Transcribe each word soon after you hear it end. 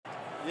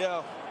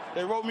Yeah,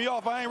 they wrote me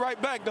off. I ain't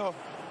right back, though.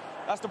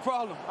 That's the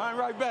problem. I ain't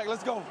right back.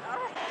 Let's go.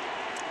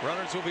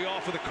 Runners will be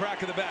off with a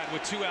crack of the bat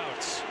with 2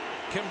 outs.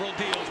 Kimbrel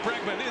deals.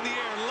 Bregman in the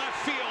air, left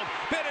field.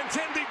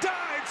 Benintendi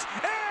dives,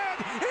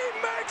 and he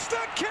makes the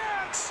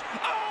catch.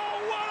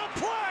 Oh, what a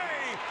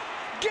play!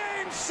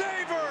 Game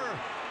saver,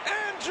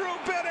 Andrew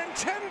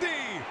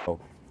Benintendi.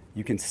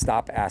 You can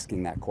stop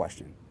asking that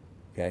question,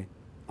 okay?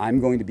 I'm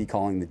going to be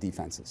calling the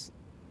defenses,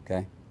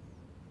 okay?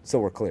 So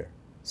we're clear.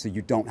 So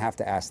you don't have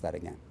to ask that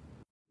again.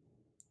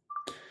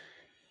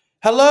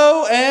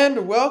 Hello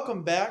and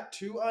welcome back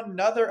to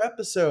another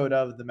episode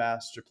of The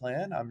Master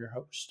Plan. I'm your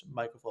host,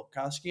 Michael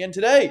Filipkowski, and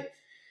today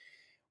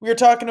we are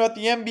talking about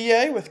the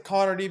NBA with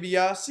Connor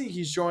DeBiasi.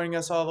 He's joining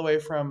us all the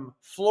way from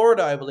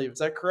Florida, I believe. Is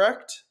that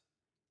correct?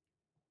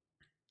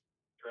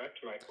 Correct,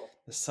 Michael.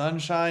 The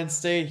Sunshine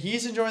State.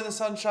 He's enjoying the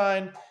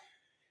sunshine.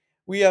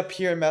 We up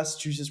here in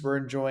Massachusetts, we're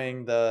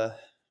enjoying the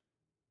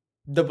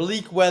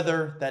bleak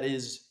weather that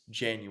is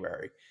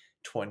January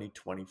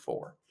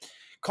 2024.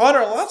 Connor,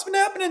 a lot's been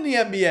happening in the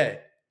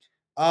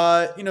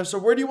NBA. So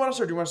where do you want to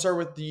start? Do you want to start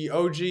with the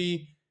OG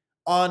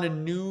on a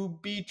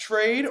newbie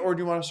trade, or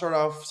do you want to start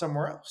off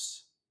somewhere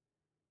else?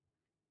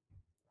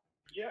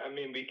 Yeah, I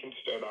mean, we can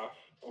start off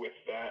with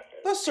that.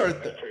 Let's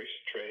start the there. first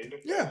trade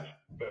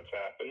that's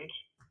happened,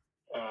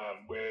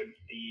 where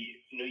the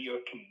New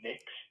York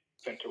Knicks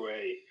sent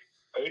away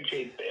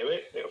O.J.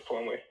 Barrett, their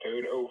former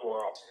third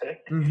overall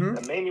pick,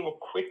 Emmanuel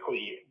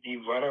Quickly, the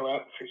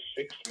runner-up for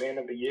Sixth Man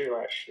of the Year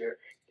last year,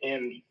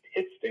 and the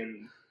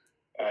Pistons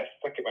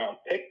second-round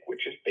pick,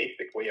 which is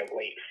basically a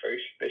late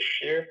first this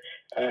year,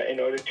 in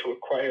order to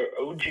acquire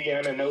OG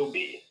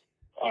Anunoby,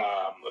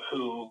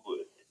 who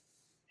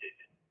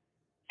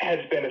has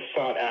been a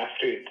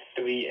sought-after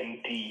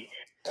 3-and-D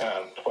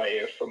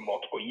player for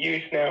multiple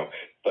years now,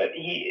 but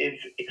he is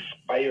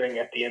expiring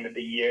at the end of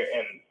the year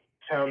and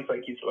sounds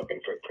like he's looking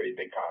for a pretty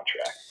big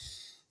contract.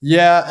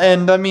 Yeah,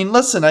 and I mean,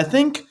 listen, I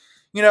think,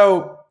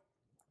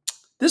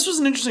 this was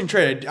an interesting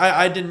trade.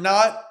 I did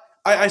not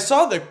 – I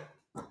saw the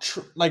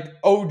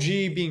OG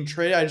being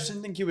traded. I just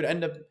didn't think he would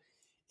end up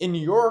in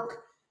New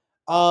York.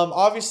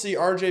 Obviously,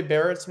 RJ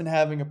Barrett's been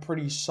having a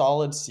pretty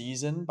solid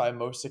season by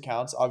most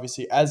accounts.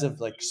 Obviously, as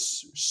of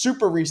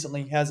super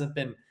recently, he hasn't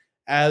been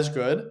as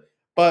good,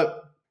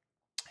 but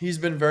he's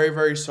been very,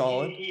 very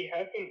solid. He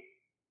hasn't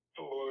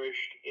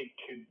flourished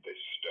into the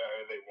star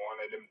they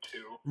wanted him to.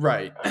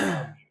 Right.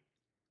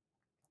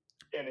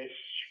 And his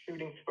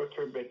shooting splits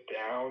are a bit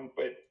down,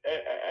 but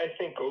I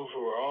think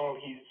overall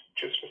he's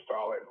just a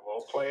solid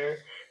role player.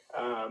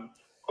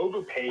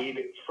 Overpaid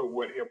for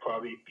what he'll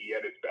probably be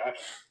at his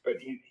best, but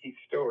he's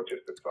still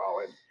just a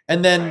solid.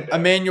 And then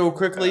Emmanuel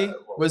Quickly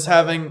was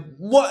having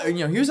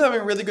he was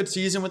having a really good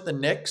season with the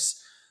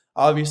Knicks.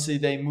 Obviously,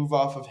 they move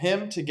off of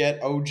him to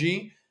get OG.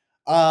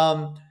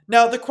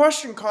 Now the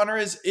question, Connor,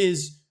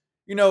 is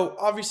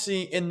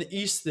obviously in the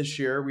East this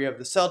year we have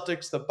the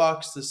Celtics, the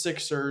Bucks, the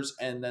Sixers,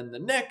 and then the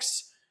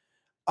Knicks.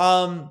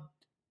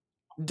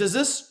 Does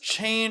this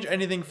change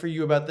anything for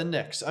you about the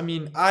Knicks? I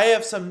mean, I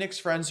have some Knicks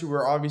friends who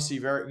are obviously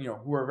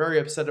who are very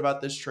upset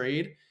about this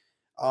trade.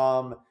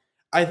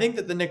 I think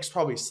that the Knicks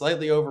probably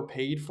slightly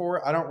overpaid for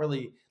it. I don't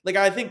really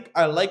I think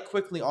I like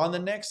Quickly on the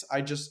Knicks.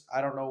 I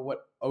don't know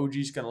what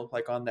OG's going to look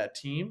like on that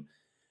team.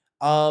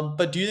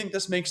 But do you think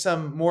this makes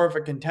them more of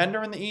a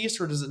contender in the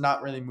East, or does it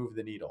not really move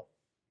the needle?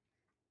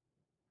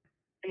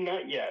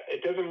 Not yet.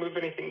 It doesn't move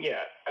anything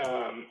yet,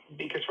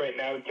 because right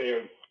now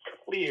they're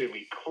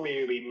clearly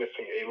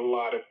missing a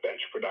lot of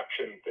bench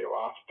production. They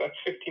lost. That's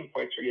 15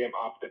 points per game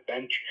off the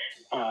bench,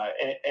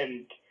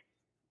 and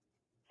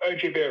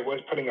OJ Barrett was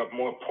putting up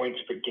more points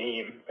per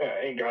game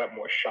and got up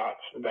more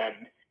shots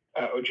than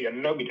OG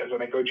Anunoby does. I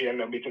think OG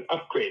Anunoby is an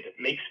upgrade. It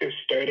makes their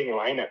starting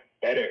lineup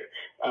better,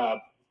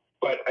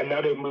 but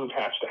another move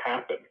has to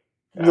happen.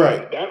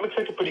 Right. That looks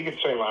like a pretty good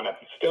starting lineup.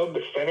 Still,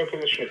 the center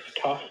position is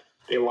tough.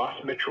 They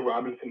lost Mitchell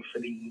Robinson for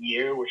the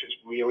year, which is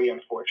really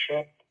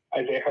unfortunate.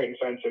 Isaiah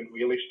Hartenstein's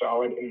really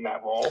solid in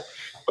that role.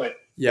 But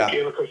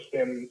Jericho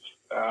Sims,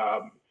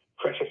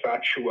 Precious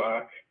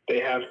Achua,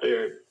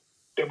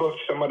 they're both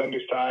somewhat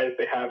undersized.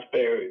 They have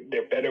their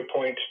better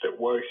points, their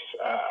worse.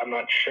 I'm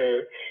not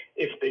sure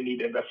if they need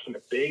to invest in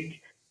a big,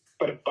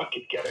 but a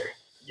bucket getter,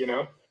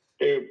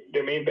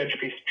 Their main bench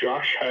piece,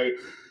 Josh Hart,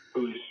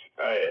 who's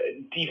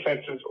a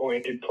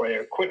defensive-oriented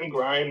player, Quentin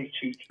Grimes,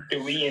 who's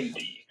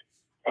 3-and-D.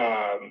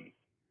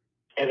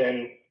 And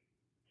then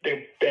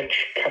their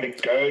bench kind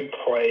of guard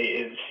play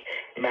is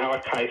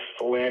Malachi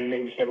Flynn,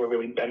 who's never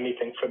really done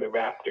anything for the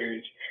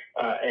Raptors,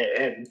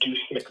 and Deuce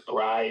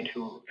McBride,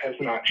 who has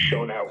not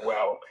shown out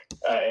well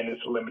in his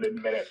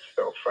limited minutes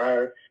so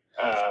far.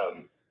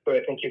 So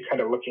I think you're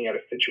kind of looking at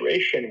a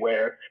situation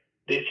where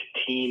this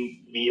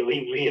team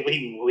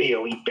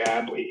really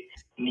badly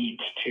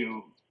needs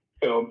to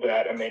fill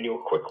that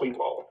Emmanuel Quickly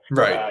role,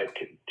 right?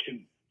 To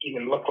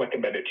even look like a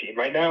better team.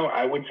 Right now,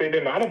 I would say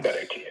they're not a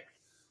better team.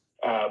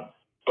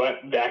 But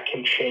that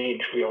can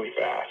change really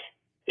fast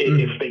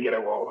if they get a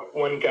role.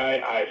 One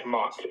guy I've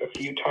mocked a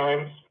few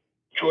times,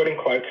 Jordan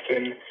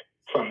Clarkson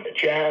from the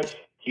Jazz.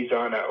 He's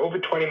on an over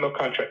 $20 million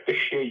contract this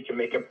year. You can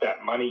make up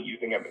that money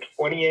using him at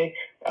Fournier.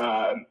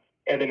 And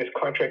then his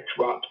contract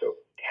drops so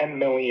 $10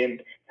 million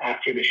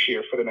after this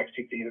year for the next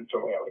 2 seasons,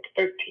 only at like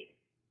 13.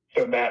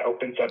 So that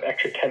opens up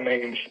extra $10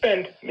 million to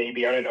spend,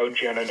 maybe on an OG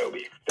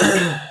Anunoby.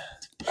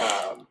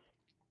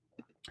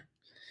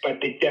 But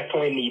they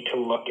definitely need to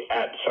look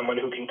at someone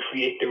who can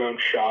create their own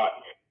shot,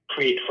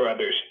 create for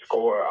others,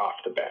 score off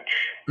the bench.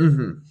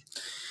 Mm-hmm.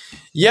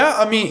 Yeah,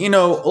 I mean,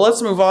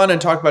 let's move on and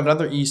talk about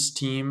another East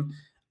team.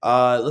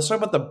 Let's talk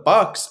about the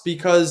Bucks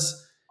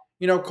because,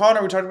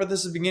 Connor, we talked about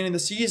this at the beginning of the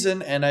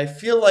season, and I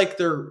feel like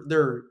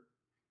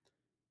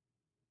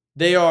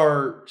they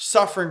are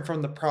suffering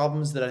from the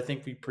problems that I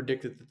think we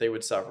predicted that they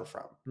would suffer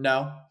from.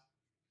 No?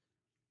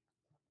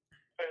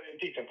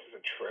 The defense is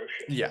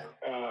atrocious. Yeah.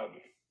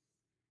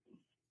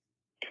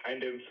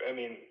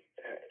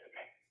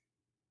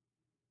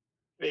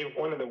 They have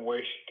one of the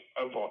worst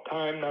of all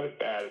time. Not as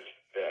bad as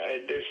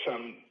there's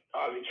some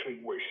obviously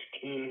worse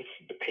teams,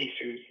 the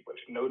Pacers most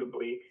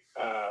notably.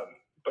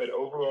 But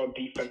overall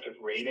defensive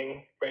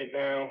rating right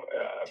now,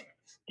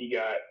 you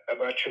got a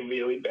bunch of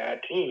really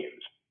bad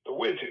teams. The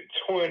Wizards,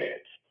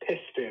 Hornets,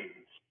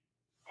 Pistons,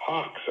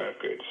 Hawks are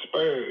good,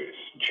 Spurs,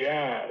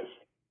 Jazz,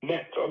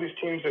 Nets. All these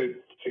teams are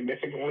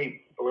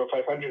significantly below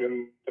 500,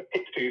 and the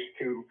Pacers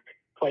who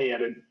play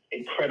at an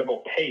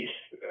incredible pace,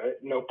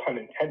 no pun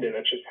intended,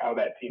 that's just how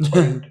that team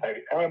plays,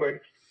 Tyrese Halliburton,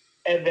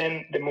 and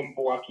then the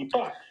Milwaukee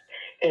Bucks.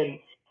 And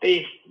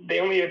they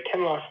only have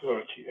 10 losses on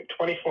the season,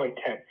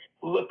 24-10.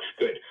 Looks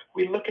good.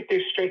 We look at their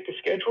strength of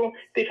schedule,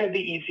 they've had the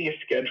easiest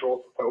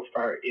schedule so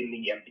far in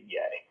the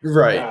NBA.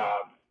 Right.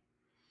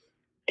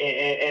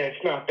 And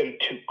it's not been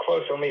too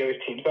close. Only other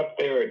teams up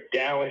there are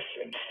Dallas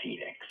and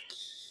Phoenix.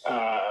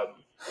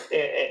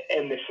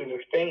 And this is a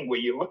thing where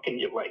you look and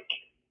you're like,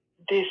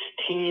 this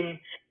team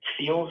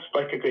feels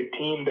like a good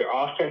team. Their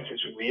offense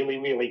is really,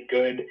 really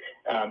good.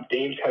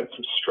 Dame's had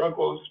some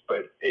struggles,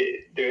 but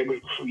they're able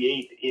to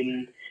create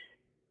in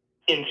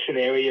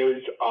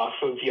scenarios off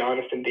of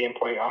Giannis and Dame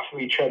playing off of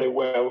each other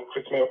well.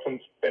 Chris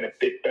Middleton's been a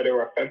bit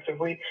better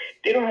offensively.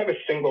 They don't have a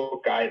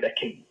single guy that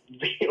can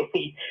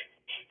really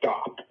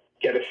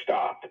get a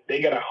stop. They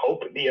got to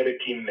hope the other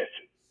team misses.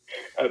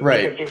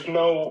 Right. Because there's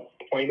no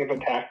point of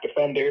attack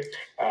defender.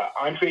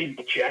 Andre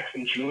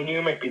Jackson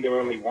Jr. might be their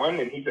only one,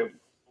 and he's a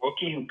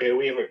rookie who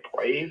barely ever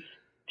plays.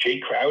 Jay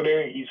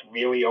Crowder, he's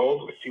really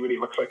old. We'll see what he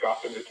looks like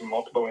after there's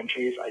multiple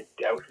injuries. I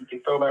doubt he can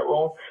fill that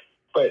role.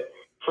 But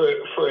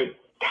for a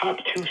top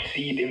 2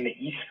 seed in the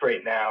East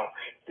right now,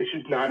 this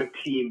is not a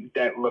team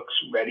that looks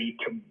ready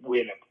to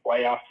win a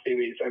playoff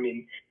series. I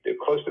mean, the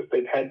closest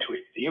they've had to a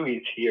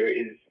series here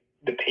is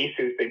the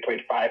Pacers. They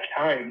played 5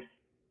 times.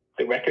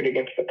 The record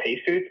against the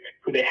Pacers,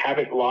 who they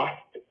haven't lost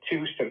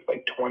to since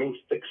like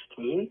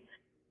 2016,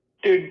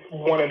 they're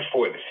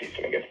 1-4 this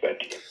season against that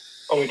team.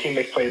 Only team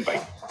they've played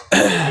like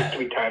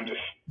 3 times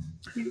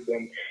this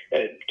season.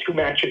 2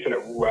 matches in a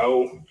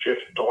row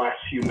just the last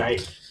few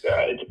nights.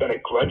 It's been a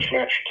grudge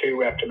match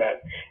too after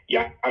that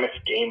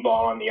Giannis game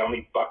ball and the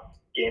only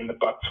game the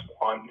Bucks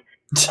won.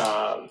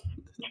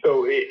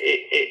 So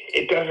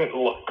it doesn't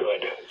look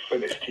good for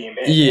this team.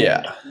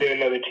 And they're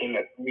another team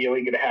that's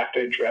really going to have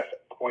to address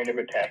a point of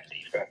attack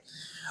defense.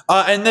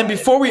 And then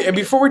before we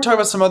talk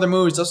about some other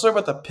moves, let's talk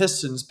about the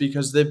Pistons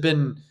because they've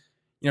been,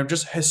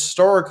 just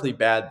historically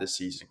bad this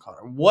season,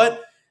 Connor.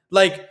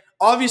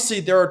 Obviously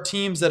there are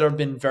teams that have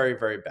been very,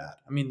 very bad.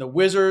 I mean, the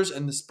Wizards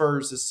and the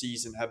Spurs this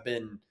season have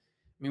been,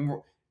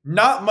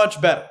 not much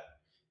better.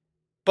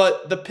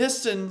 But the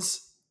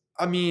Pistons,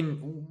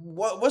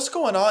 what's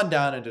going on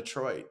down in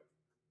Detroit?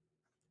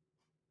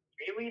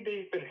 Really,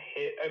 they've been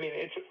hit.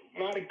 It's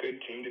not a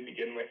good team to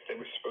begin with. They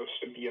were supposed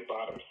to be a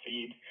bottom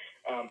seed.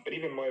 But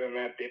even more than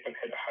that, they've been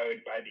hit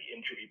hard by the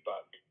injury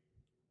bug.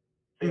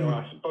 They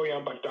lost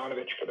Bojan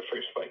Bogdanovic for the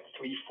first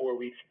 3-4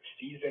 weeks of the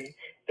season.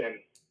 Then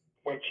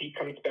once he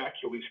comes back,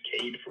 you'll lose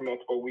Cade for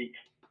multiple weeks.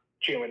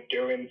 Jalen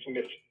Duren's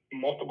missed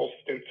multiple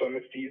stints on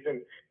the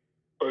season.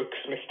 Burks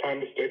missed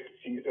time to start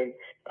the season.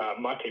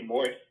 Monte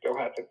Morris still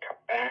hasn't come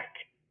back.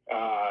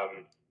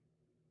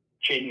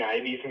 Jaden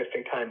Ivey's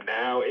missing time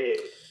now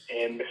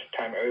and missed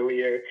time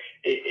earlier.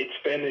 It's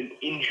been an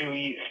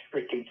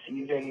injury-stricken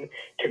season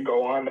to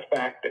go on the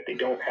fact that they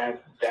don't have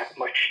that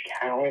much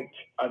talent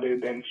other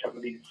than some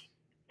of these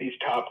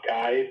top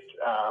guys.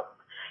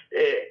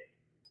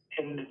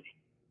 And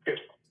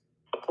just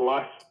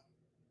plus,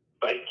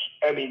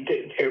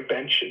 their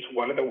bench is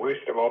one of the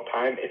worst of all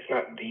time. It's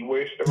not the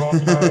worst of all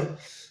time.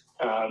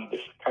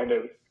 This kind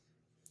of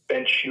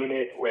bench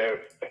unit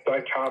where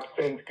Aside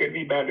Thompson, good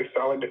rebounder,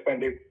 solid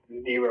defender,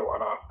 0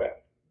 on offense.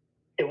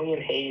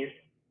 Killian Hayes,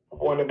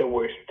 one of the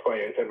worst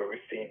players I've ever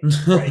seen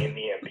play in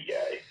the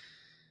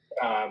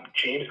NBA.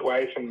 James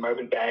Wiseman,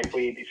 Marvin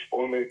Bagley, these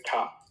former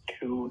top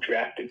 2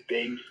 drafted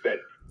bigs that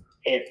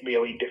can't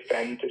really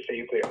defend to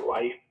save their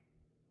life.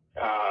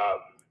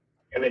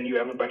 And then you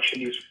have a bunch of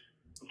these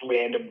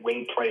random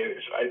wing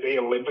players.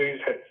 Isaiah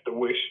Livers has the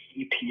worst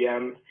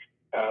EPM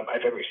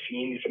I've ever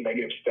seen. He's a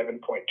negative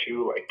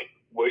 7.2,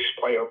 worst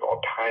player of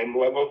all time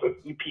levels of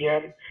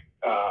EPM.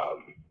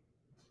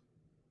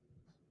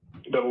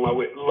 the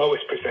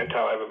lowest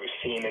percentile I've ever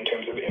seen in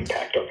terms of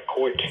impact on the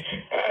court.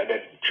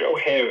 That Joe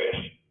Harris,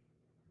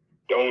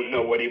 don't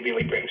know what he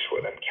really brings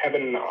for them.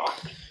 Kevin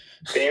Knox,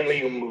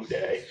 Stanley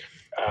Umude,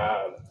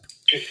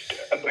 just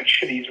a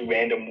bunch of these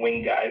random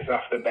wing guys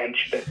off the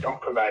bench that don't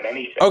provide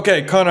anything.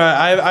 Okay, Connor,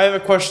 I have a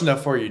question though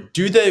for you.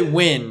 Do they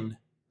win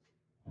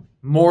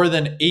more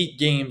than 8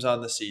 games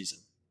on the season?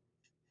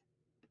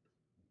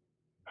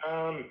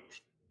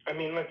 I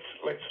mean, let's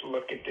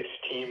look at this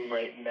team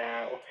right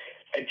now.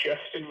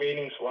 Adjusted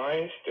ratings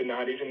wise, they're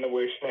not even the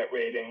worst net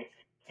rating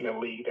in the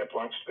league. That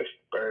belongs to the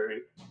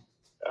Spurs.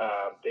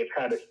 They've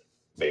had a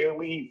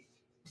fairly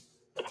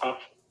tough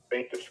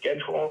strength of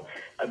schedule.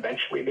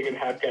 Eventually, they're going to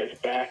have guys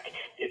back.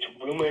 It's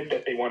rumored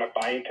that they want to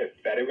buy into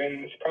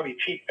veterans, probably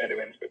cheap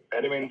veterans, but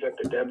veterans at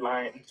the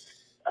deadline.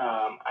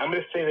 I'm going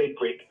to say they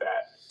break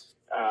that.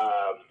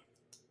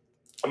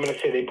 I'm going to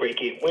say they break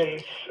 8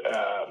 wins.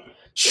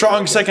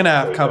 Strong second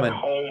half coming.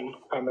 Home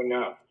coming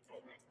up.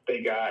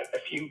 They got a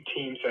few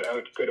teams that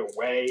are good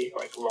away,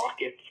 like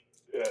Rockets.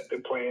 They're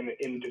playing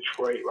in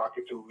Detroit.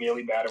 Rockets are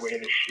really bad away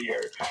this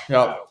year.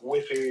 Yep.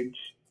 Wizards,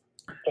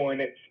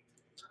 Hornets,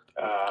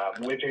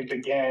 Wizards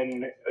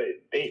again.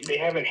 They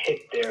haven't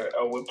hit their,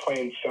 we're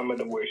playing some of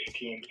the worst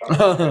teams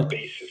on a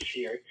basis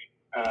here.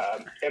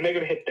 And they're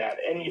going to hit that.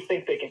 And you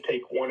think they can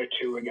take 1 or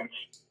 2 against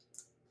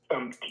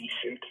some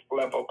decent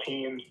level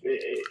teams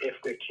if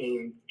their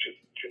team just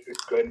is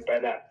good by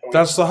that point.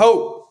 That's the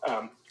hope.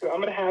 So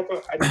I'm going to have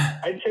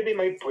I'd say they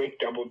might break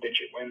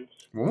double-digit wins.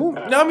 No,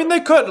 I mean, they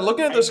could.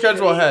 Looking at the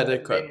schedule ahead, they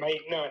could. They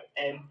might not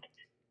end.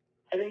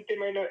 I think they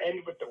might not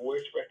end with the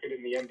worst record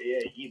in the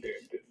NBA either.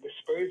 The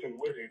Spurs and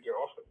Wizards are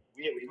also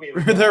really,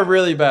 really bad. They're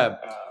really bad.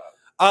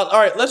 All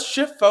right, let's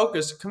shift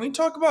focus. Can we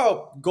talk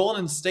about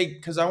Golden State?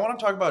 Because I want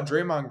to talk about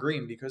Draymond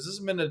Green, because this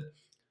has been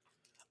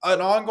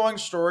an ongoing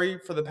story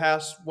for the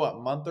past,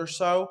 month or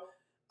so.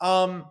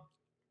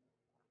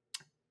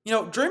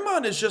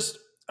 Draymond is just,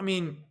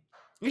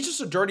 he's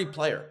just a dirty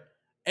player.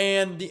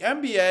 And the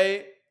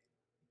NBA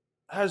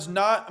has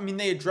not,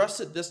 they addressed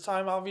it this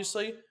time,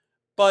 obviously,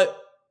 but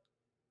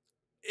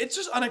it's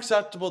just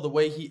unacceptable the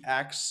way he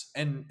acts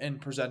and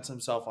presents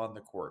himself on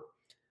the court.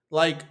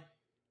 Like,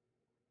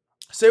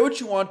 say what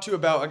you want to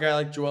about a guy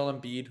like Joel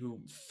Embiid who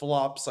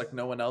flops like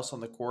no one else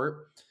on the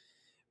court,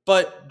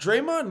 but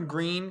Draymond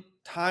Green,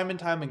 time and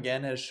time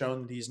again, has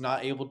shown that he's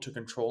not able to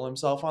control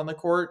himself on the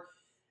court.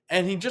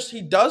 And he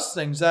does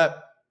things that,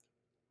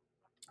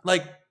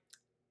 like,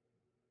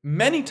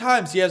 many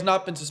times he has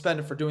not been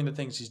suspended for doing the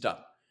things he's done.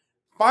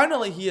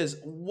 Finally, he is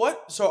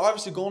so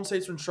obviously Golden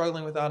State's been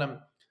struggling without him.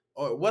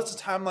 What's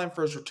the timeline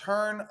for his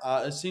return?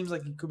 It seems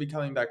like he could be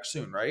coming back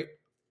soon, right?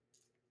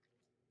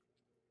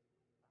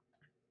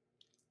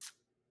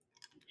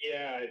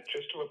 Yeah,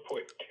 just a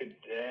report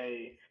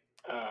today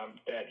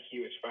that he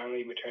was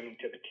finally returning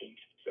to the team's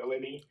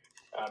facility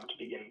to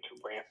begin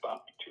to ramp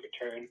up to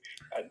return.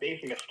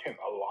 They've missed him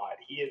a lot.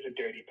 He is a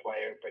dirty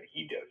player, but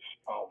he does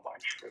so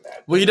much for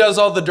that. Well, he does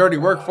all the dirty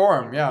work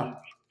for him, yeah.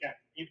 Yeah,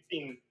 you've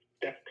seen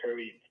Steph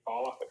Curry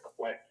fall off a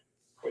cliff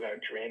without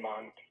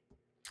Draymond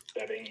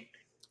setting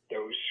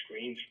those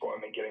screens for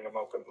him and getting him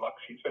open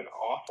looks. He's been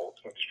awful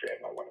since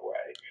Draymond went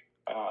away.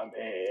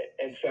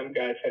 And some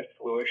guys have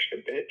flourished a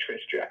bit. Tris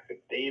Jackson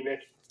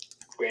Davis,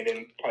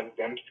 Brandon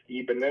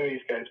Podziemski, but none of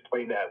these guys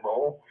play that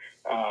role.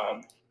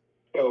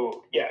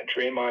 So, yeah,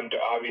 Draymond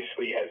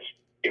obviously has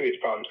serious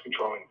problems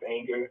controlling his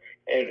anger,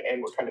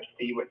 and we'll kind of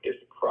see what this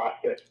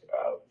process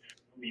of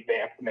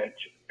revampment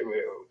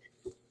through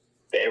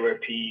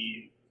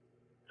therapy,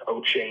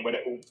 coaching,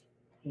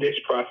 this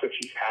process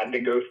he's had to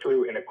go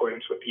through in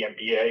accordance with the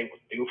NBA will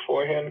do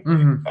for him.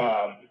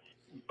 Mm-hmm.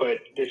 But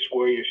this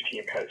Warriors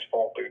team has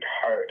faltered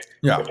hard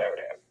without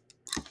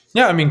him.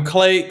 Yeah,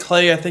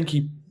 Clay, I think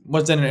he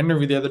was in an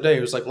interview the other day.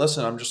 He was like,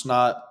 listen, I'm just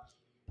not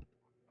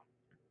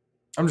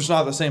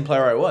the same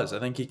player I was. I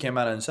think he came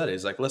out and said it.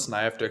 He's like, listen,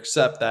 I have to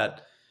accept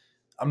that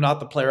I'm not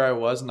the player I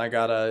was, and I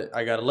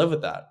gotta live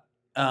with that.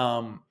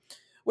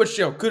 Which,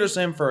 kudos to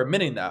him for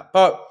admitting that.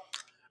 But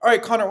all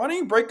right, Connor, why don't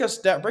you break us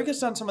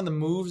down some of the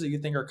moves that you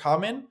think are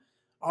coming?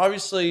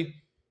 Obviously,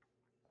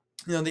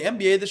 the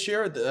NBA this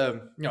year,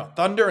 the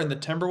Thunder and the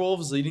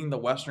Timberwolves leading the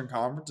Western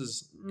Conference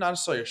is not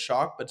necessarily a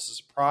shock, but it's a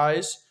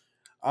surprise.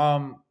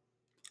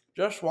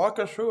 Just walk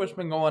us through what's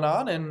been going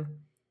on and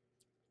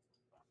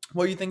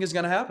what you think is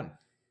going to happen.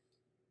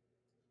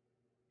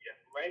 Yeah,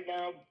 right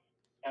now,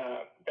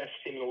 best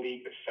team in the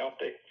league, the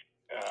Celtics,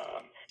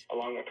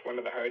 along with one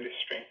of the hardest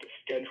strength of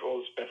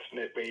schedules, best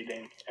net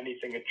rating,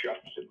 anything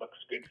adjusted looks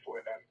good for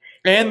them.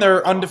 And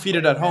they're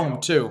undefeated at home,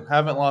 too.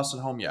 Haven't lost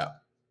at home yet.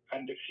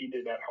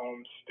 Undefeated at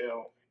home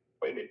still.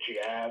 Play the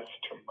Jazz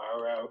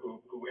tomorrow,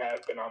 who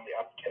have been on the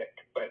uptick,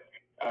 but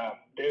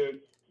they're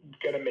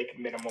going to make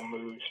minimal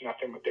moves,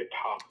 nothing with their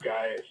top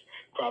guys.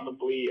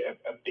 Probably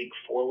a big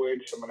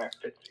forward, someone that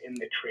fits in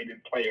the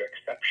traded player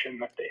exception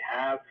that they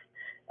have.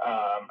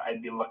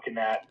 I'd be looking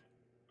at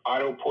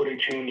Otto Porter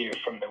Jr.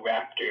 from the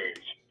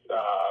Raptors,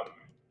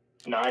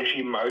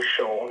 Najee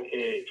Marshall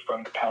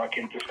from the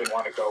Pelicans if they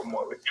want to go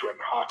more with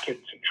Jordan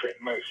Hawkins and Trent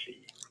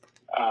Mercy.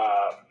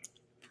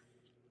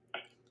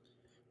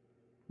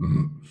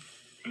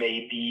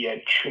 Maybe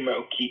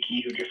Chuma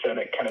Okeke, who just had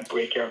a kind of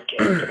breakout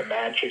game for the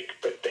Magic,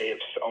 but they have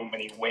so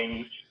many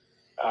wings.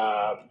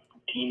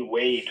 Dean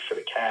Wade for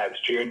the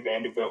Cavs, Jared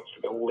Vanderbilt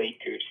for the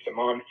Lakers,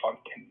 Simon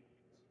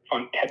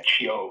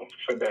Fontecchio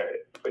for the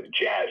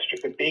Jazz.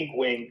 Just a big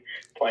wing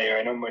player.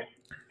 I know most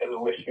of the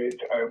listeners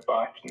are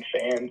Boston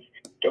fans.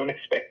 Don't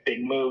expect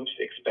big moves.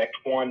 Expect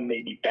one,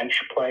 maybe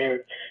bench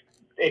player.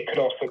 It could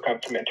also come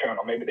from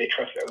internal. Maybe they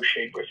trust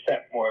O'Shea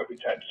Brissett more,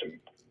 who's had some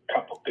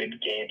couple good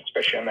games,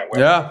 especially on that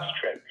West Coast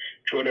trip.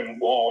 Jordan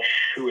Walsh,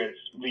 who has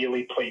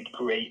really played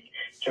great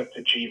since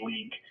the G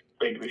League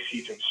regular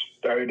season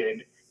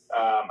started.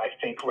 I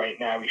think right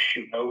now he's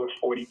shooting over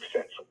 40%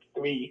 from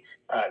three.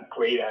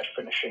 Great at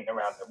finishing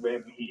around the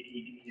rim.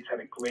 He's had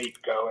a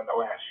great go in the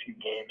last few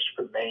games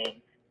for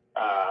Maine.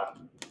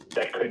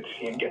 That could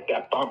see him get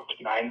that bump,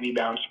 9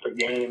 rebounds per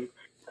game.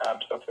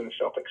 Something the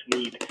Celtics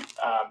need.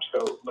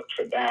 So look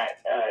for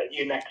that.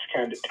 Your next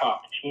kind of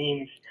top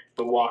teams,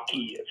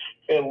 Milwaukee,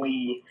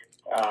 Philly.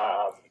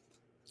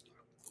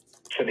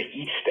 For the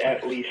East,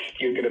 at least,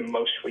 you're going to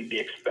mostly be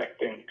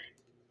expecting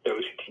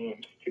those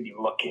teams to be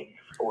looking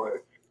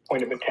for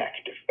point-of-attack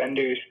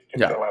defenders to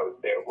fill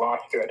out their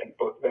roster. I think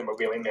both of them are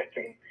really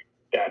missing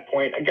that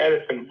point. A guy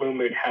that's been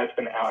rumored has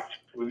been Alex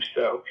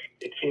Caruso.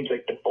 It seems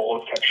like the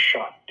Bulls have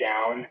shot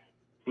down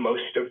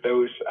most of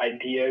those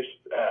ideas.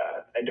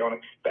 I don't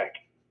expect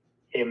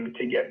him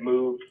to get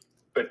moved,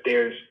 but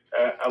there's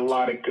a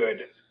lot of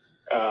good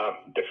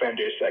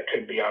defenders that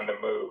could be on the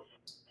move.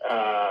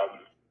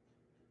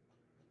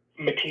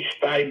 Matisse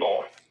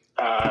Thybulle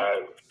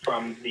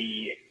from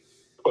the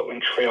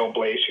Portland Trail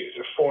Blazers,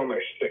 a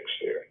former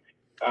Sixer,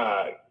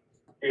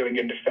 really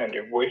good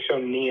defender. Royce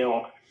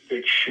O'Neal,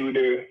 good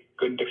shooter,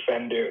 good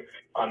defender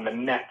on the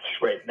Nets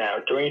right now.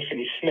 Dorian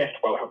Finney-Smith,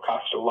 well, he'll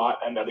cost a lot,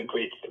 another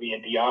great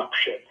 3-and-D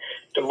option.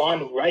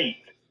 DeLon Wright,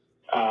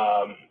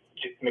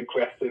 just an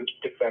aggressive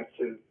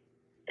defensive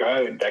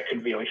guard that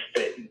could really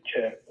fit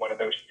into one of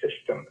those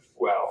systems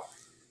well.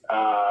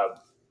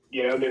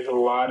 There's a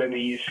lot of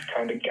these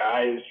kind of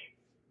guys,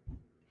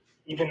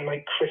 even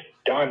like Chris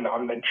Dunn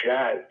on the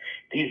Jazz,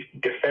 these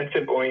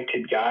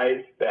defensive-oriented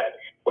guys that,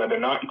 while they're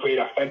not great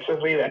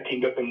offensively, that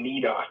team doesn't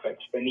need offense.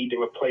 They need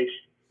to replace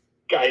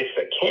guys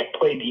that can't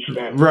play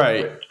defense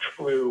with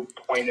true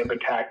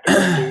point-of-attack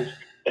defenders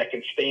that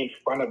can stay in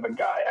front of a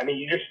guy. I mean,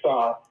 you just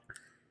saw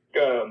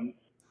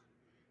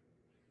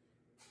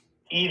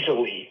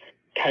easily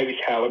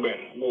Tyrese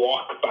Halliburton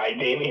walk by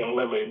Damian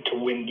Lillard to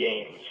win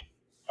games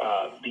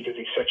because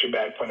he's such a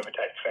bad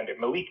point-of-attack defender.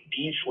 Malik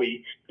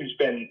Beasley, who's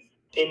been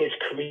in his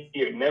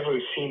career never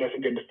seen as a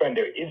good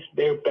defender, is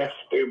their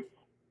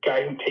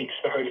guy who takes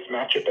the hardest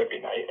matchup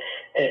every night.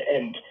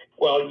 And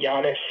while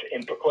Giannis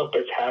and Brook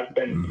Lopez have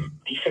been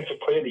Defensive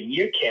Player of the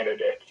Year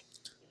candidates,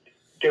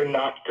 they're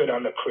not good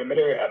on the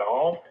perimeter at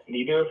all,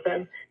 neither of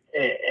them.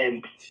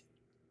 And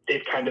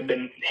they've kind of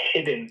been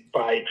hidden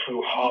by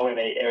Drew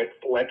Holiday,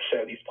 Eric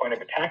Bledsoe, these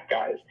point-of-attack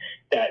guys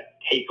that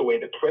take away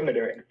the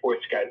perimeter and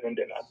force guys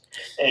into them.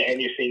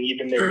 And you're seeing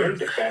even their rim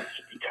defense,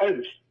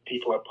 because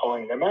people are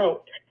pulling them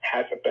out,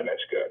 hasn't been as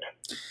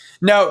good.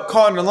 Now,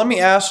 Connor, let me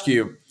ask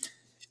you,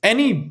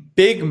 any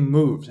big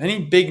moves, any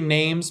big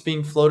names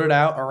being floated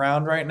out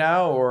around right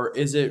now, or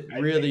is it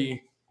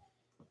really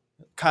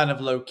kind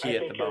of low-key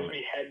at the moment? As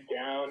we head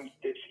down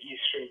this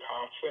Eastern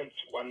Conference,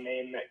 one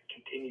name that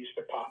continues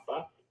to pop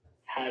up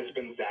has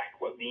been Zach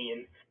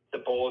LaVine. The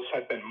Bulls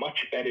have been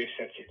much better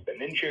since he's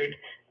been injured,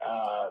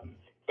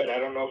 but I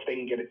don't know if they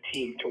can get a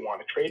team to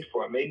want to trade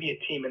for him. Maybe a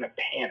team in a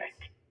panic.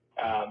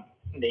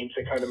 Names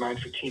that come to mind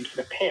for teams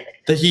in a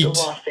panic. The Heat. The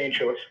Los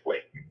Angeles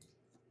Lakers.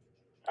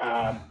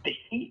 The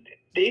Heat,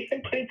 they've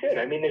been pretty good.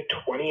 I mean, they're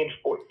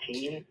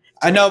 20-14.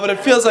 I know, but it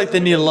feels like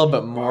they need a little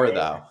bit more,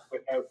 though.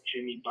 Without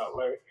Jimmy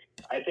Butler.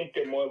 I think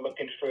they're more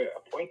looking for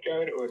a point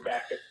guard or a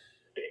backup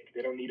big.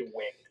 They don't need a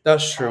wing.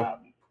 That's true.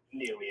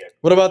 Nearly it.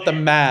 What about the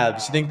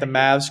Mavs? You think the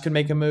Mavs could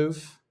make a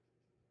move?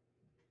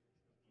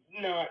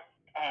 No,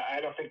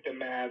 I don't think the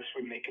Mavs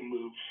would make a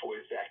move for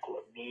Zach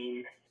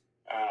LaVine.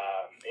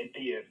 It'd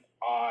be an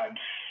odd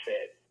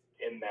fit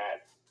in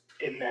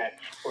that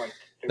front.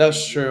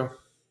 That's true.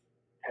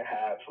 To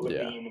have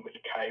LaVine with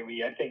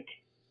Kyrie, I think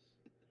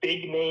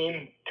big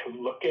name to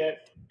look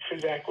at for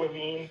Zach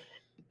LaVine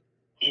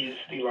is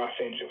the Los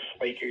Angeles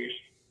Lakers.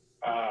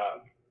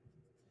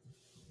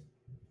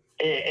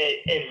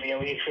 It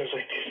really feels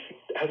like,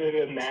 other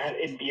than that,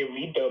 it'd be a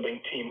rebuilding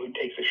team who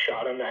takes a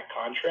shot on that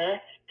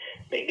contract.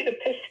 Maybe the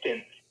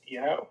Pistons,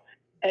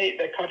 Hey,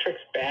 that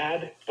contract's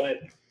bad,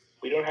 but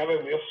we don't have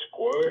a real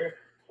scorer.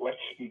 Let's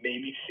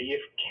maybe see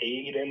if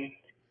Cade and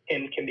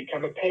him can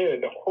become a pair.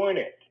 The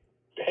Hornets.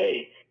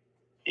 Hey,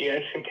 you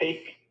guys can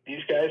take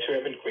these guys who are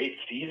having great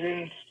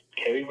seasons,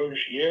 Kelly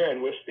Rozier,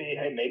 and we'll see,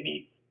 hey,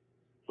 maybe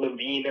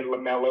LaVine and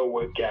LaMelo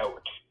work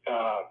out.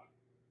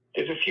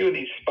 There's a few of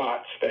these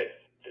spots that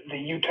the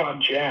Utah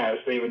Jazz,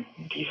 they have a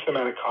decent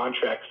amount of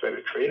contracts that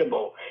are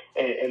tradable,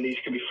 and these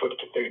could be flipped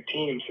to third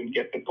teams and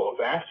get the Bulls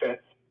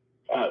assets.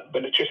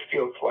 But it just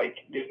feels like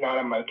there's not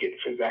a market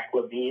for Zach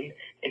LaVine,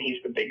 and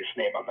he's the biggest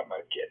name on the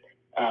market.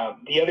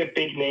 The other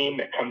big name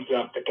that comes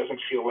up that doesn't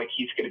feel like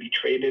he's going to be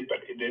traded, but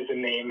it is a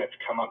name that's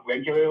come up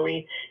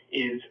regularly,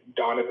 is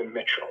Donovan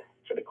Mitchell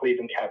for the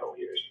Cleveland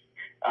Cavaliers.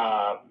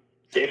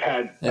 They've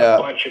had a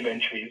bunch of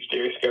injuries.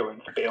 Darius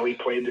Garland's barely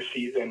played the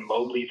season.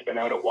 Mobley's been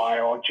out a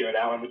while. Jared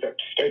Allen was out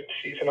to start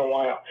the season a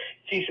while.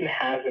 Season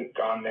hasn't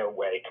gone their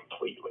way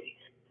completely.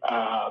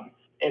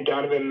 And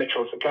Donovan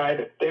Mitchell's a guy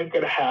that they're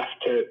going to have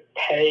to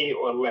pay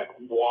or let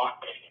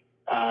walk.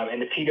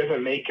 And if he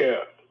doesn't make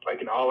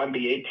an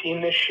All-NBA team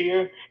this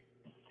year,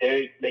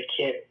 they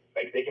can't,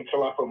 they can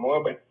still offer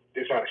more, but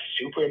there's not a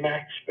super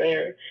max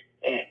there.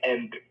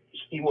 And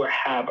he will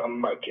have a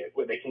market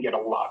where they can get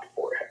a lot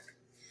for him.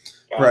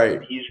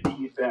 Right. He's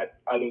that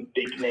other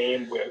big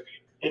name where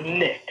the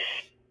Knicks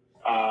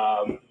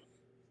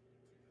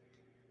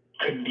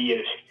could be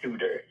a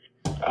suitor.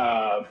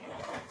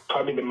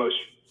 Probably the most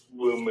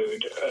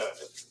rumored.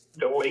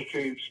 The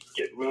Lakers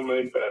get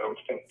rumored, but I don't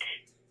think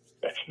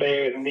that's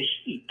there. And the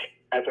Heat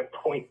as a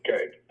point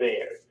guard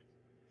there.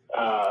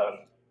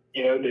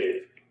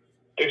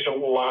 There's a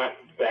lot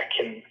that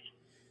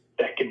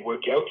can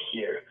work out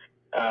here.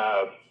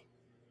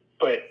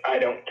 But I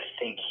don't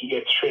think he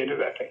gets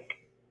traded. I think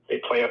they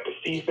play out the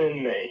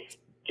season, they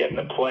get in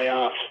the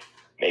playoffs,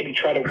 maybe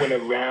try to win a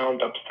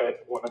round,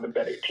 upset one of the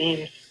better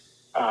teams.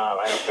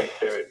 I don't think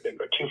they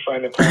go too far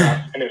in the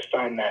playoffs, and they've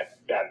signed that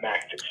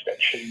max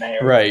extension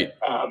there. Right.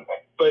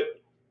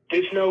 But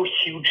there's no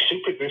huge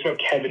there's no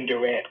Kevin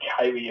Durant,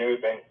 Kyrie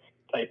Irving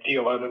type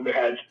deal. Although there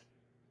has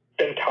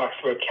been talks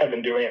about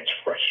Kevin Durant's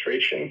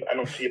frustrations. I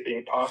don't see it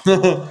being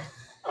possible.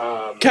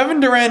 Kevin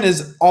Durant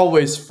is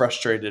always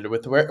frustrated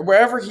with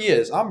wherever he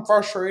is. I'm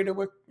frustrated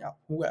with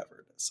whoever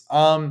it is.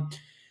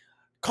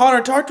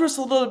 Connor, talk to us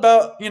a little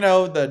about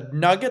the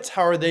Nuggets.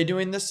 How are they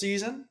doing this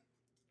season?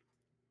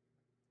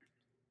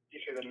 You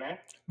say the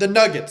Nets? The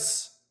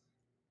Nuggets.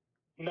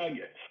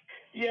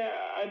 Yeah,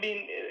 I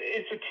mean,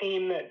 it's a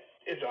team that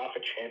is off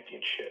a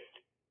championship.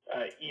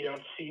 You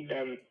don't see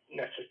them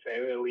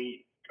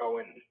necessarily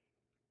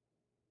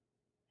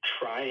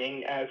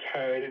trying as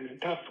hard. It's a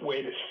tough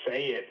way to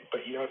say it,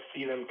 but you don't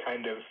see them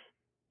kind of,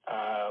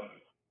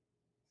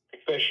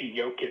 especially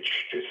Jokic,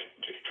 just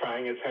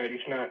trying as hard.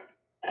 He's not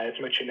as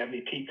much an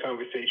MVP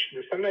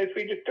conversation. Some nights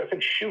he just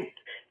doesn't shoot.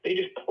 They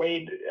just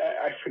played,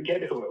 I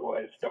forget who it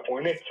was, the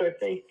Hornets, I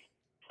think,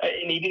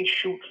 and he didn't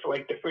shoot for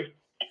the first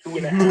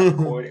 2.5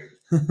 quarters.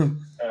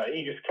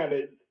 He just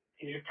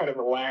kind of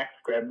relaxed,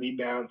 grabbed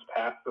rebounds,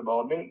 passed the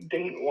ball,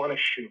 didn't want to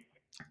shoot.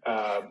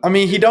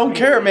 He don't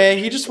care, man.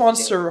 He just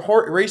wants to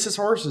race his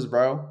horses,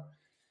 bro.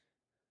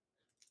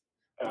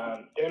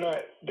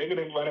 They're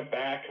going to run it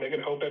back. They're going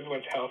to hope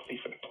everyone's healthy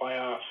for the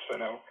playoffs. I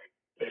know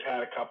they've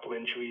had a couple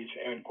injuries.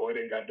 Aaron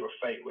Gordon got into a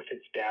fight with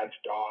his dad's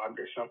dog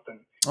or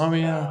something. Oh,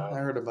 yeah. I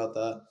heard about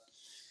that.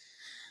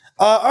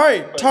 All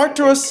right. Talk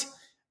to us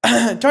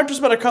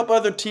about a couple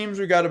other teams.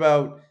 We got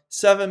about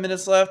 7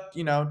 minutes left.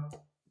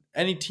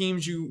 Any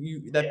teams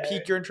that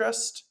pique your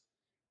interest?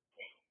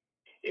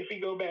 If we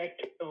go back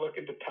to look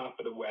at the top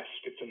of the West,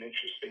 it's an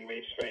interesting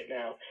race right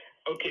now.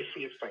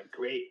 OKC is playing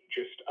great,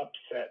 just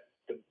upset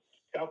the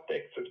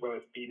Celtics as well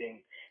as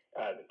beating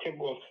the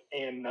Timberwolves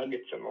and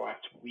Nuggets in the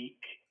last week.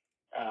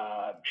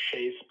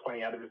 Shea's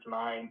playing out of his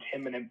mind.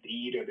 Him and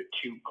Embiid are the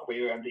two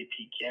clear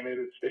MVP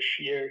candidates this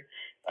year.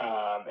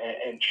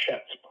 And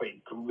Chet's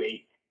played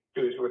great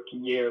through his rookie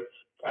year.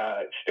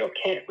 Still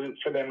can't root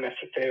for them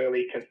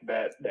necessarily because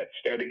that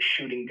starting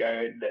shooting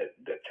guard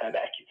that's had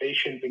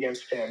accusations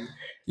against him.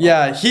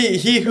 Yeah,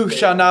 he who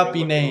shall not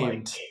be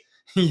named.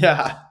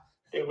 Yeah.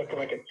 They're looking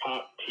like a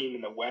top team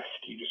in the West.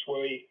 You just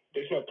worry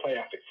there's no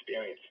playoff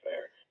experience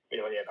there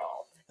really at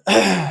all.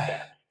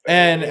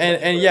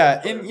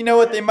 And you know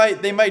what,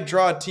 they might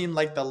draw a team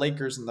like the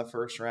Lakers in the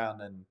first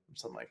round and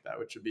something like that,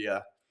 which would be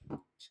a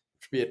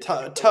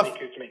tough. The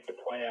Lakers make the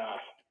playoff.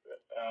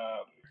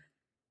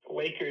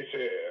 Lakers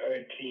are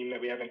a team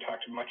that we haven't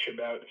talked much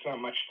about. It's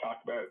not much to talk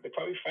about. They're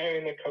probably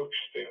firing their coach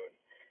soon.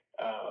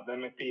 That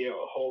might be a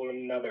whole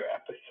another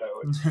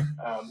episode.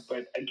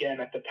 But again,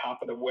 at the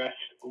top of the West,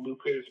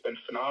 Luka's been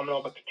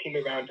phenomenal, but the team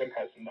around him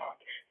has not.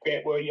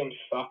 Grant Williams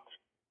sucks.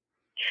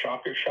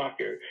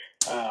 Shocker.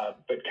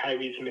 But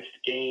Kyrie's missed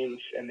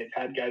games, and they've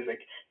had guys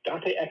like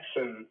Dante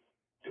Exum,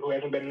 who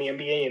hasn't been in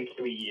the NBA in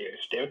 3 years.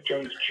 Derek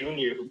Jones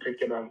Jr., who couldn't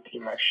get on the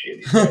team last year.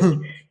 These guys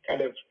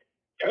kind of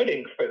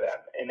starting for them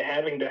and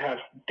having to have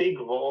big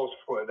roles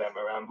for them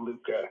around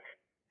Luka.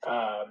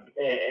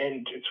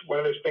 And it's one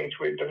of those things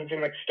where it doesn't seem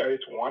like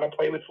starters want to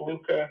play with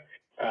Luka.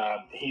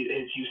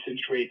 His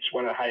usage rate's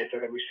one of the highest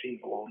I've ever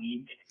seen in the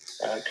league.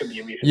 Could be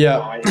a reason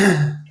why.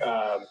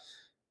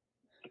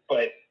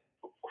 But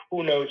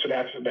who knows what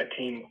happens with that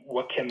team?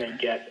 What can they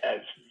get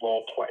as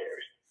role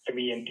players,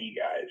 3-and-D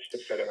guys to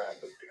fit around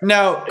Luka?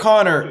 Now,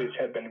 Connor,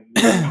 have been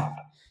really hot.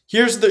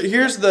 Here's the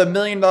 $1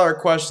 million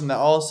question that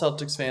all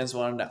Celtics fans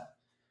want to know.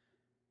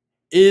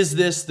 Is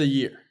this the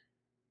year?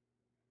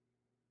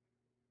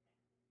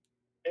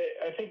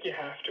 I think you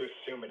have to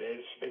assume it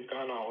is. They've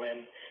gone all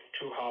in.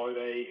 Drew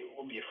Holiday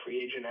will be a free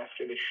agent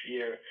after this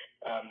year.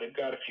 They've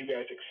got a few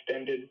guys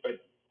extended,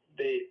 but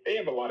they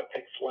have a lot of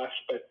picks left,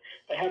 but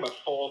they have a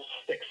full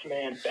best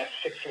six-man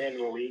in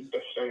the league,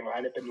 best starting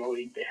lineup in the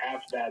league. They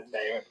have that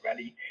there and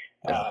ready.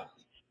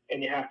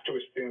 And you have to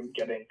assume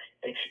getting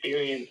an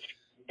experienced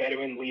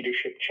veteran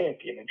leadership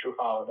champion in Drew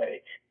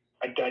Holiday,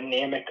 a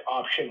dynamic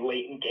option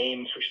late in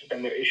games, which has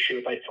been their issue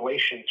with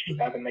isolations,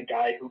 just having the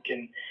guy who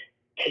can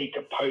take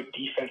apart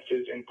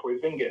defenses in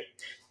Porzingis.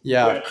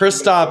 Yeah,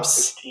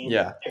 Kristaps.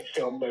 Yeah, to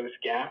fill those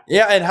gaps.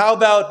 Yeah, and how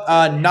about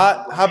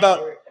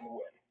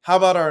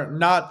our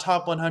not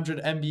top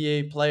 100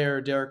 NBA player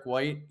Derek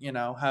White? You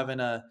know, having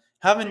a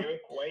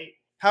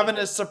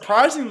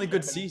surprisingly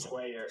good season.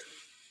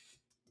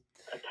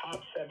 A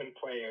top 7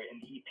 player in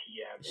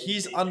EPM.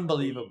 He's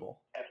unbelievable.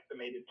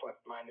 Estimated plus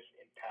minus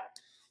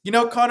impact. You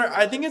know, Connor,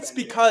 I think it's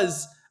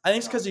because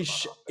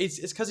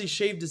he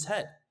shaved his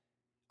head.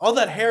 All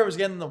that hair was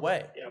getting in the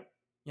way. Yep.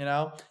 You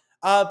know,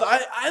 but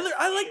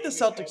I like the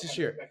Celtics this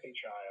year.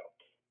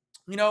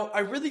 You know,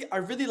 I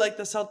really like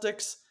the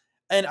Celtics,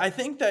 and I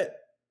think that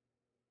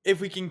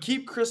if we can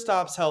keep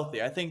Kristaps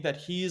healthy, I think that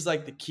he's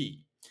like the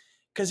key,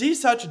 because he's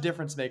such a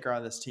difference maker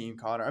on this team,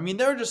 Connor. I mean,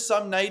 there are just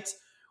some nights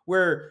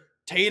where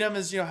Tatum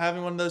is,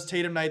 having one of those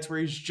Tatum nights where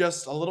he's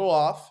just a little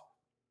off,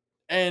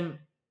 and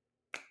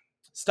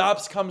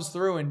Stops comes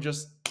through and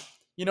just,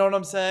 you know what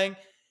I'm saying?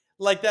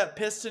 Like that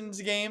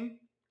Pistons game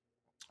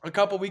a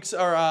couple weeks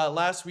or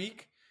last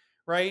week,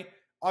 right?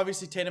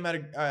 Obviously Tatum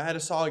had a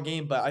solid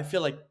game, but I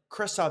feel like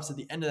Kristaps at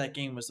the end of that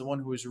game was the one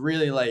who was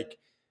really like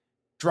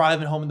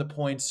driving home the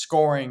points,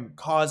 scoring,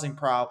 causing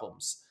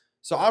problems.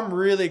 So I'm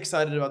really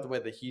excited about the way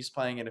that he's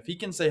playing, and if he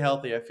can stay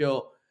healthy,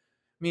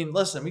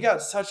 listen, we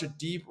got such a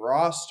deep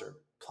roster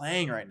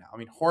playing right now. I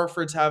mean,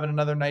 Horford's having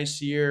another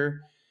nice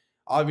year.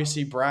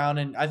 Obviously, Brown,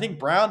 and I think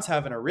Brown's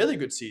having a really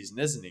good season,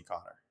 isn't he,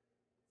 Connor?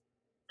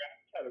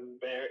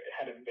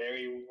 Had a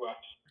very rough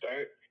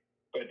start,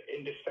 but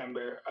in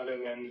December, other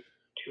than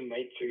 2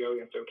 nights ago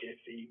against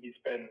OKC, he's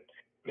been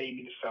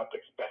maybe the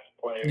Celtics' best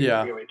player.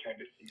 Yeah. He really turned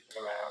his season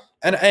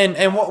around.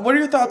 And what are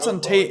your thoughts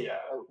on Tatum? Yeah.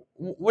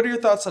 What are your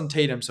thoughts on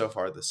Tatum so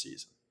far this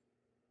season?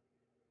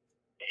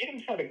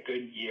 Tatum's had a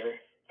good year.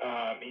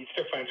 He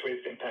still finds ways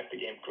to impact the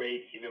game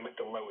great, even with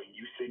the lower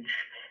usage.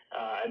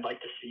 I'd like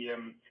to see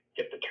him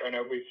get the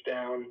turnovers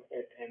down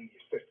and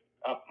assist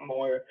up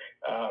more,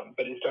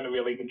 but he's done a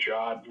really good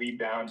job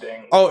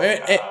rebounding. Oh,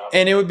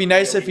 and it would be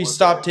nice if he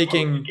stopped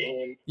taking.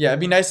 Yeah, it'd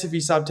be nice if he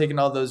stopped taking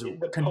all those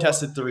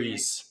contested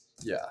threes.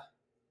 Yeah.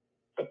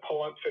 The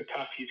pull-ups are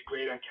tough. He's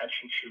great on catch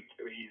and shoot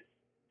threes,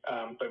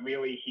 but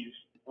really he's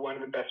one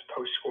of the best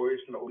post scorers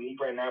in the league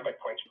right now by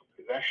points per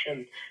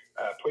possession.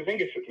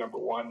 Porzingis is number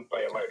 1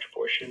 by a large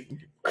portion.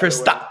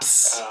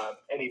 Kristaps.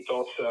 And he's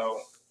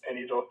also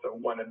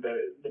one of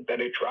the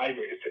better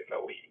drivers in the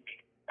league.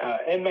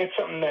 And that's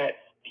something that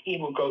he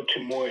will go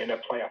to more in a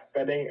playoff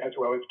setting, as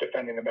well as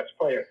defending the best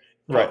player.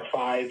 Top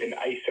 5 in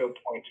ISO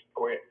points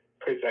per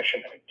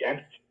possession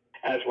against,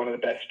 as one of the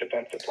best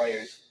defensive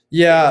players.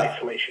 Yeah. In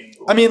isolation.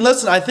 I mean,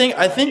 listen, I think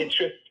it's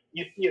just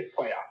you see his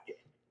playoff game.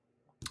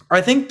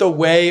 I think the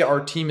way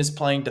our team is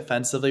playing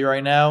defensively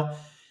right now,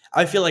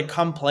 I feel like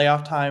come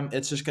playoff time,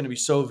 it's just going to be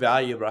so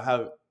valuable to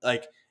have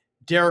like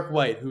Derek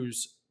White,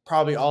 who's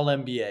probably all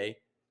NBA,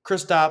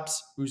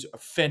 Kristaps, who's a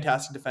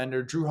fantastic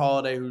defender, Drew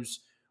Holiday, who's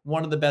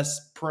one of the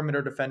best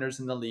perimeter defenders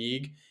in the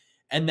league,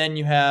 and then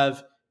you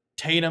have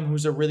Tatum,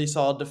 who's a really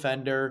solid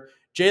defender.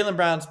 Jaylen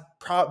Brown's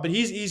but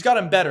he's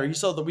gotten better. He's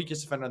still the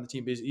weakest defender on the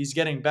team, but he's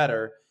getting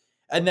better.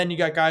 And then you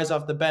got guys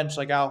off the bench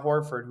like Al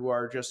Horford, who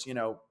are just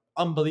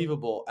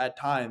unbelievable at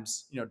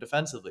times,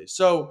 defensively.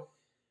 So,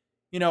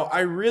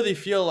 I really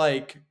feel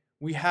like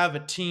we have a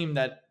team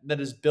that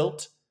is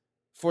built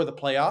for the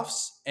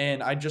playoffs.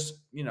 And I just,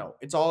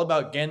 it's all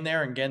about getting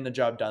there and getting the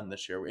job done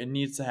this year. It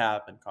needs to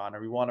happen,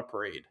 Connor. We want a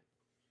parade.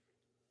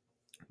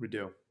 We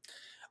do.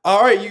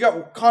 All right, you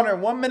got, Connor,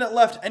 1 minute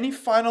left. Any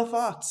final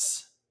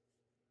thoughts?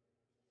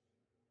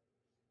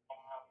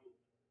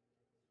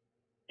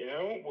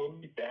 We'll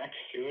be back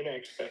soon. I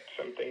expect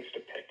some things to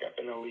pick up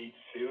in the league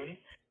soon.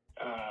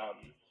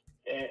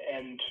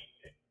 And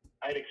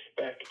I'd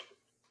expect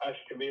us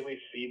to really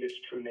see this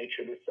true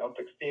nature of the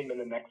Celtics team in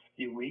the next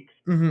few weeks.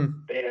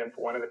 Mm-hmm. They have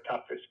one of the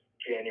toughest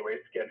January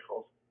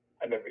schedules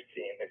I've ever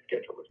seen. Their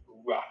schedule is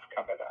rough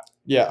coming up.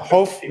 Yeah,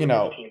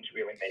 team's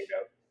really made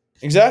of.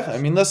 Exactly. I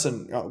mean,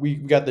 listen, we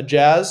got the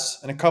Jazz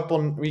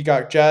and we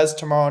got Jazz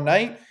tomorrow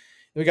night.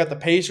 We got the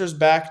Pacers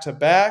back to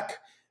back,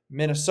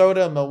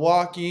 Minnesota,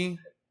 Milwaukee.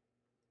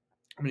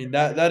 I mean,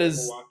 that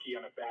is Milwaukee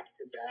on a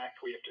back-to-back.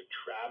 We have to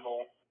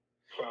travel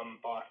from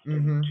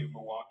Boston to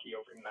Milwaukee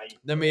overnight.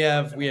 Then we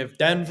have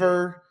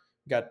Denver,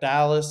 we got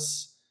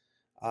Dallas,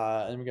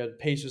 and we got the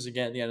Pacers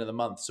again at the end of the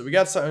month. So we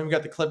got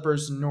the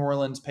Clippers, New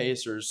Orleans,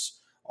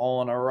 Pacers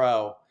all in a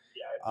row.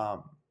 Yeah.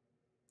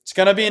 It's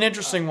gonna be an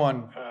interesting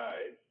one.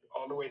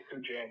 All the way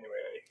through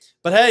January.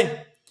 But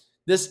hey,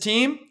 this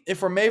team,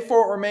 if we're made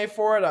for it, we're made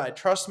for it. I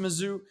trust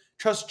Joe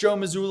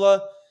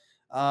Mazzulla.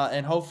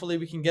 And hopefully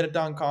we can get it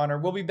done, Connor.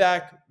 We'll be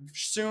back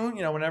soon.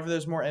 Whenever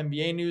there's more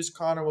NBA news,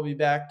 Connor will be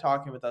back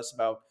talking with us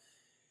about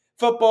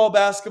football,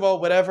 basketball,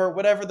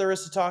 whatever there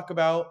is to talk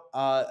about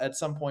at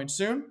some point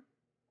soon.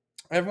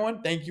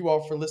 Everyone, thank you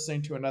all for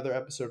listening to another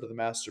episode of The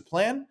Master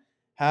Plan.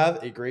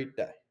 Have a great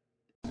day.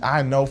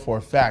 I know for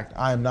a fact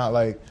I am not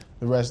like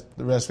the rest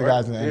of the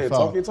guys in the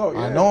NFL. Talk,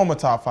 I know I'm a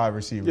top 5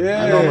 receiver.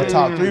 I know I'm a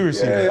top 3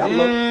 receiver. Yeah,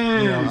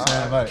 you know what I'm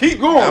saying? Like, keep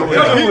going.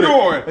 Keep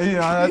going. You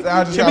know,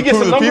 I just got to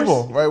prove to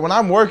people. Right? When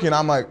I'm working,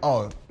 I'm like,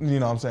 oh, you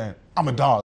know what I'm saying? I'm a dog.